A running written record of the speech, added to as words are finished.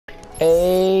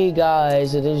Hey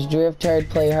guys, it is Drift Hard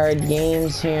Play Hard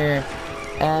Games here,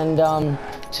 and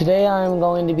today I'm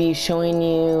going to be showing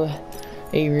you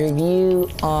a review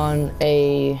on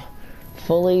a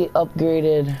fully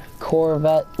upgraded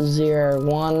Corvette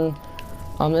zr1.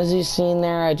 As you've seen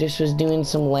there, I just was doing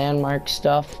some landmark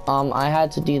stuff. I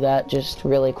had to do that just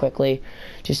really quickly,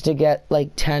 just to get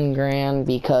like 10 grand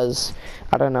because,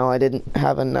 I don't know, I didn't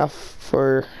have enough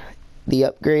for the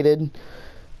upgrade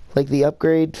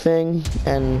thing,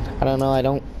 and I don't know, I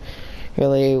don't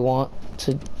really want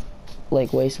to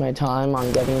like waste my time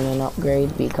on getting an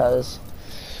upgrade because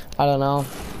I don't know,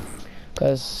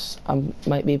 because I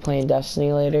might be playing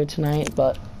Destiny later tonight.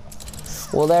 But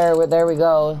well, there we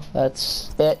go,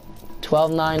 that's it,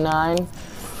 $12.99.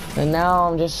 And now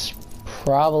I'm just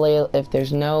probably, if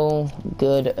there's no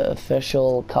good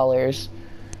official colors,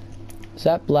 is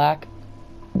that black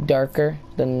darker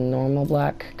than normal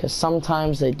black? Because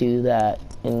sometimes they do that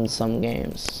in some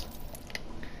games.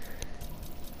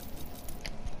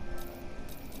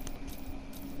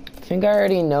 I think I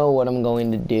already know what I'm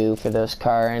going to do for this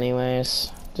car anyways.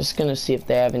 Just gonna see if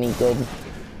they have any good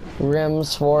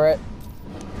rims for it.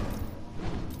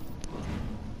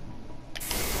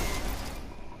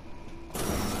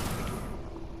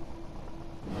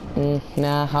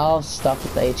 Nah, I'll stop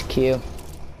at the HQ.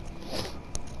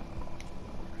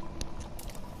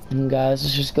 And guys,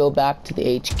 let's just go back to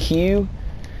the HQ,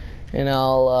 and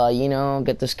I'll, you know,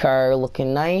 get this car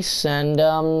looking nice, and,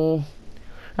 then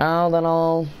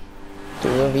I'll do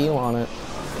a review on it.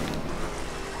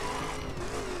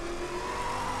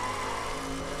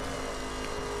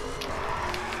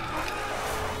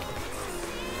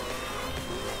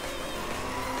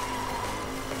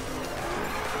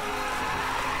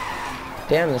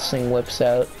 Damn, this thing whips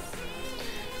out.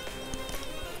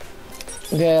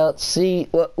 Okay, let's see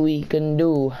what we can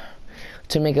do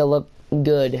to make it look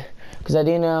good. Because I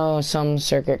do know some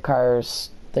circuit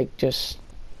cars, like just,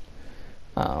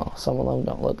 some of them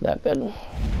don't look that good.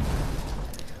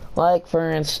 Like, for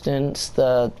instance,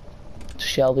 the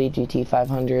Shelby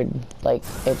GT500. Like,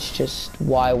 it's just,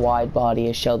 why wide body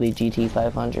a Shelby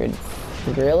GT500?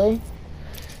 Like, really?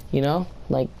 You know?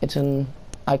 Like, it's an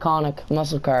iconic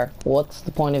muscle car. What's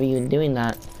the point of even doing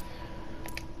that?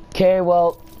 Okay,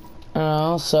 well,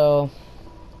 so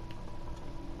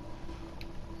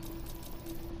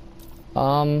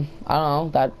I don't know,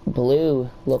 that blue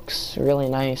looks really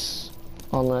nice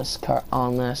on this car,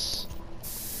 Let's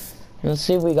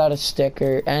see if we got a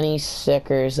sticker, any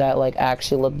stickers that like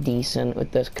actually look decent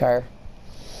with this car.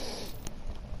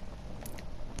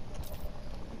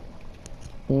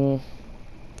 I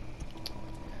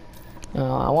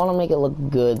want to make it look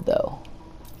good though.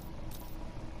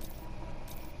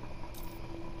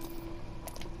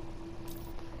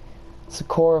 It's a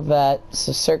Corvette, it's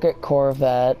a circuit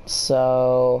Corvette,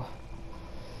 so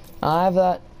I have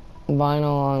that vinyl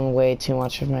on way too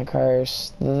much of my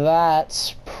cars.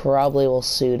 That probably will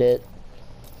suit it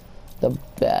the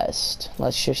best.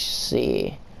 Let's just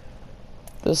see.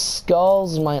 The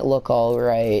skulls might look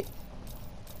alright.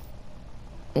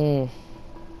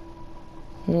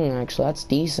 Actually, that's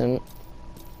decent.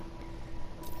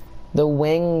 The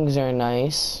wings are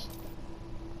nice.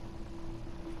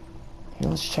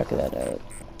 Let's check that out.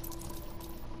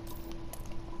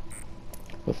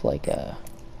 With like a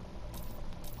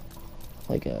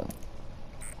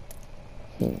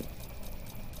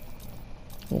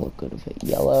look good with it.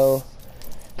 Yellow.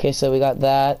 Okay, so we got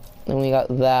that, and we got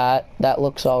that. That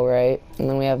looks alright. And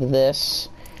then we have this,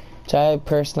 which I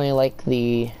personally like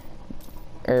the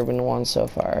urban one so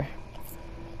far.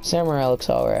 Samurai looks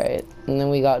alright. And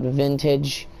then we got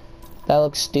vintage. That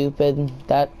looks stupid.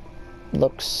 That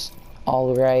looks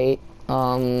alright.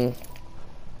 Now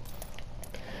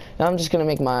I'm just gonna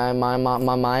make my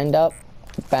mind up.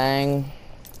 Bang.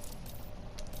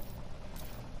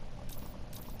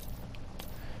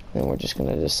 Then we're just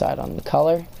gonna decide on the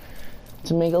color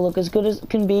to make it look as good as it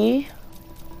can be.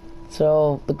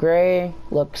 So the gray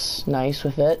looks nice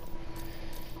with it,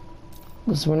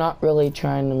 because we're not really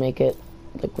trying to make it,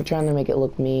 like, we're trying to make it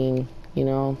look mean, you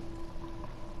know.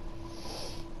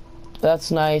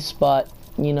 That's nice, but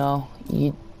you know,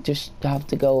 you just have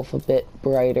to go with a bit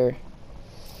brighter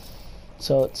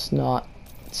so it's not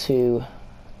too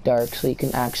dark, so you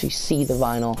can actually see the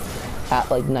vinyl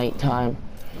at like nighttime.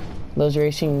 Those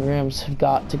racing rims have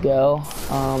got to go.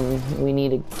 We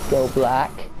need to go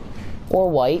black or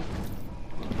white,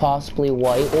 possibly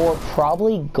white, or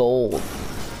probably gold.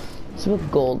 Let's see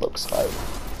what gold looks like.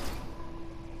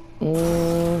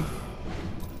 Let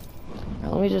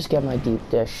me just get my deep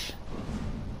dish.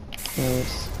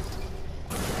 Nice.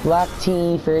 Black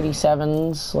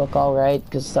T37s look alright,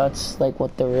 because that's like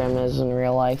what the rim is in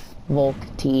real life. Volk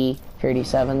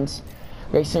T37s.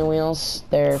 Racing wheels,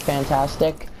 they're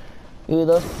fantastic. Ooh,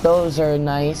 those are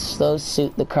nice. Those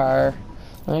suit the car.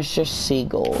 Let's just see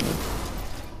gold.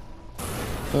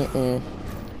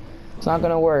 It's not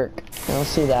gonna work. I don't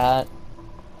see that.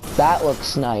 That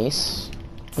looks nice.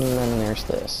 And then there's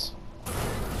this.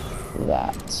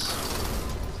 That.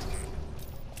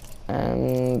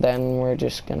 And then we're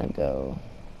just gonna go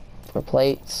for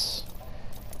plates.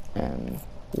 And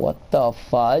what the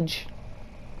fudge?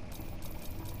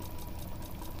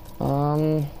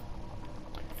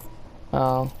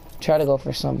 I'll try to go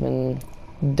for something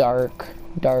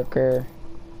darker.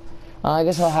 I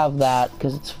guess I'll have that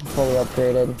because it's fully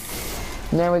upgraded.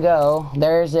 And there we go.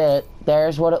 There's it.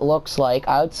 There's what it looks like.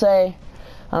 I would say,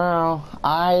 I don't know,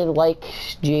 I like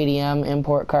JDM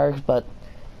import cars, but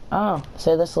I don't know,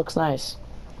 say this looks nice.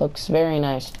 Looks very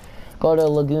nice. Go to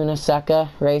Laguna Seca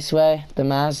Raceway, the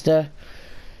Mazda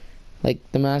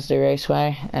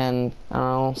Raceway, and I don't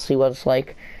know, see what it's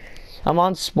like. I'm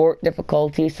on sport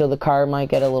difficulty, so the car might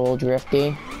get a little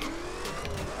drifty,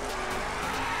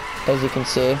 as you can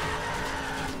see.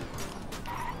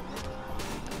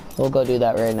 We'll go do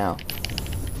that right now.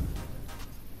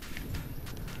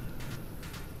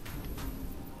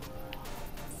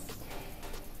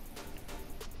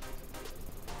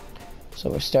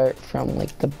 So we'll start from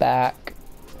like the back,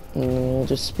 and then we'll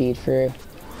just speed through.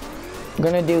 I'm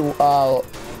gonna do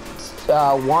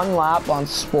one lap on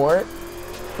sport,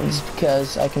 just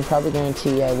because I can probably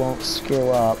guarantee I won't screw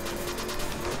up,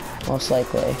 most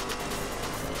likely.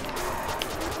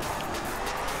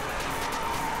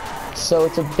 So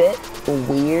it's a bit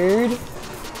weird.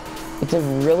 It's a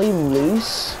really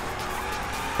loose,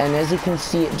 and as you can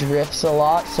see, it drifts a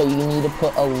lot, so you need to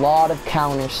put a lot of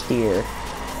counter steer.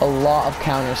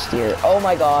 Oh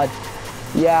my god.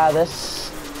 Yeah,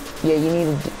 you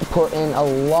need to put in a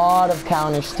lot of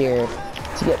counter steer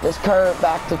to get this car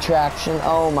back to traction.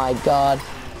 Oh my god.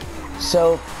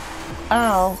 So, I don't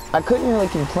know, I couldn't really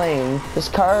complain. This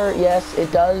car, yes,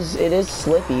 it is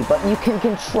slippy, but you can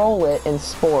control it in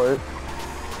sport.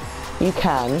 You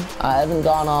can. I haven't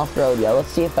gone off-road yet. Let's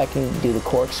see if I can do the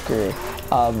corkscrew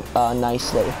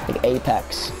nicely, like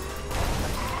apex.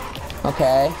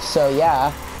 Okay, so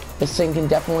yeah, this thing can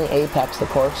definitely apex the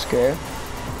corkscrew.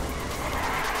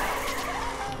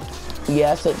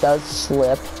 Yes, it does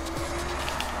slip,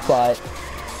 but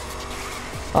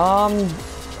I don't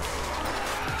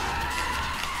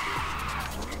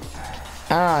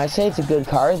know, I'd say it's a good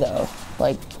car though.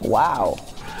 Like, wow.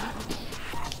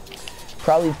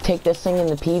 Probably take this thing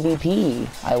into PvP.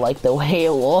 I like the way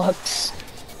it looks.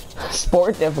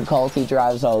 Sport difficulty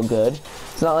drives all good.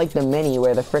 It's not like the Mini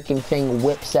where the freaking thing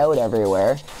whips out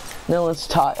everywhere. Now let's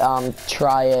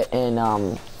try it in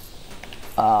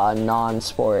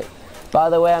non-sport. By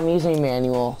the way, I'm using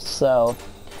manual, so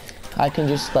I can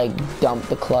just like dump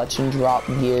the clutch and drop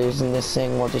gears, and this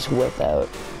thing will just whip out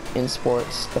in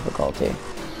sports difficulty.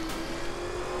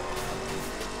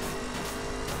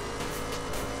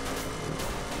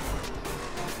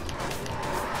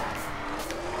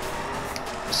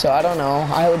 So I don't know,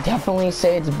 I would definitely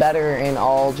say it's better in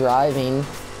all driving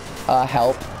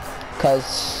help,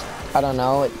 because I don't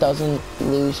know, it doesn't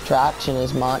lose traction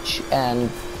as much, and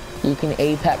you can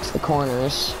apex the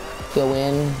corners, go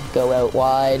in, go out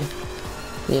wide,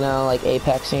 you know, like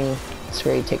apexing. It's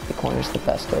where you take the corners the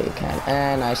best way you can,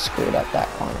 and I screwed up that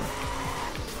corner.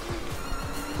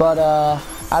 But I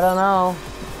don't know,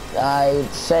 I'd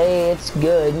say it's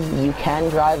good. You can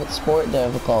drive at sport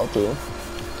difficulty.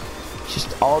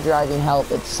 Just all driving help,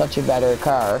 it's such a better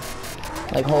car.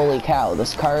 Like, holy cow,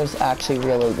 this car is actually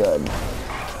really good.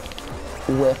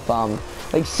 With,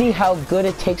 like, see how good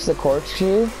it takes the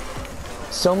corkscrew?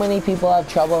 So many people have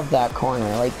trouble with that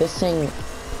corner. Like, this thing,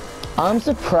 I'm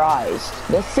surprised.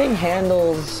 This thing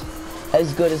handles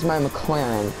as good as my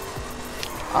McLaren.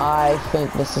 I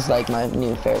think this is, like, my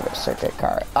new favorite circuit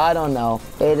car. I don't know.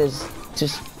 It is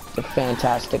just a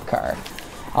fantastic car.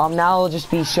 Now I'll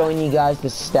just be showing you guys the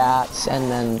stats,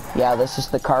 and then, yeah, this is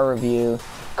the car review,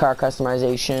 car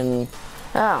customization.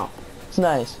 Oh, it's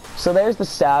nice. So there's the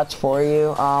stats for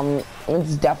you.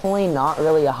 It's definitely not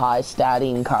really a high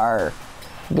statting car.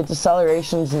 Its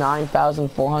acceleration's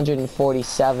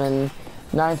 9,447,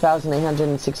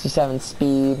 9,867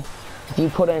 speed. If you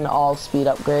put in all speed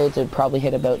upgrades, it'd probably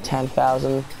hit about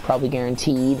 10,000, probably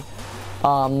guaranteed.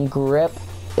 Grip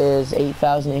is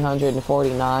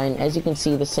 8,849. As you can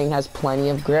see, this thing has plenty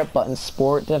of grip, but in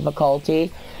sport difficulty,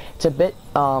 it's a bit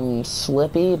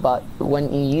slippy, but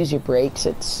when you use your brakes,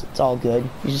 it's all good.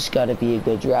 You just gotta be a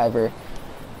good driver.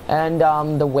 And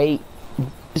the weight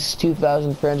is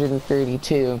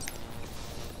 2,432.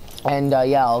 And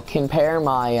yeah, I'll compare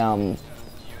my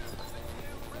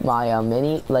my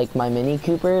Mini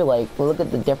Cooper. Like, look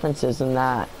at the differences in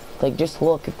that. Like, just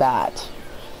look at that.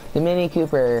 The Mini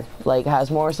Cooper, like, has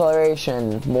more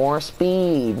acceleration, more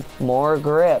speed, more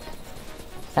grip,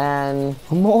 and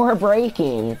more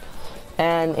braking.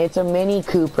 And it's a Mini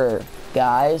Cooper,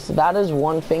 guys. That is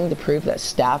one thing to prove that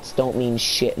stats don't mean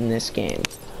shit in this game.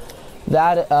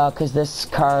 That, because this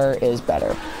car is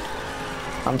better.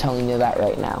 I'm telling you that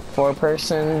right now. For a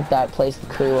person that plays the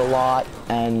crew a lot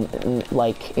and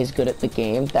like is good at the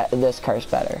game, this car's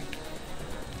better.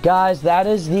 Guys, that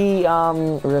is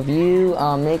the review.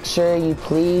 Make sure you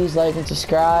please like and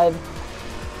subscribe.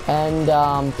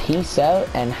 And peace out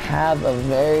and have a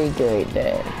very great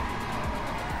day.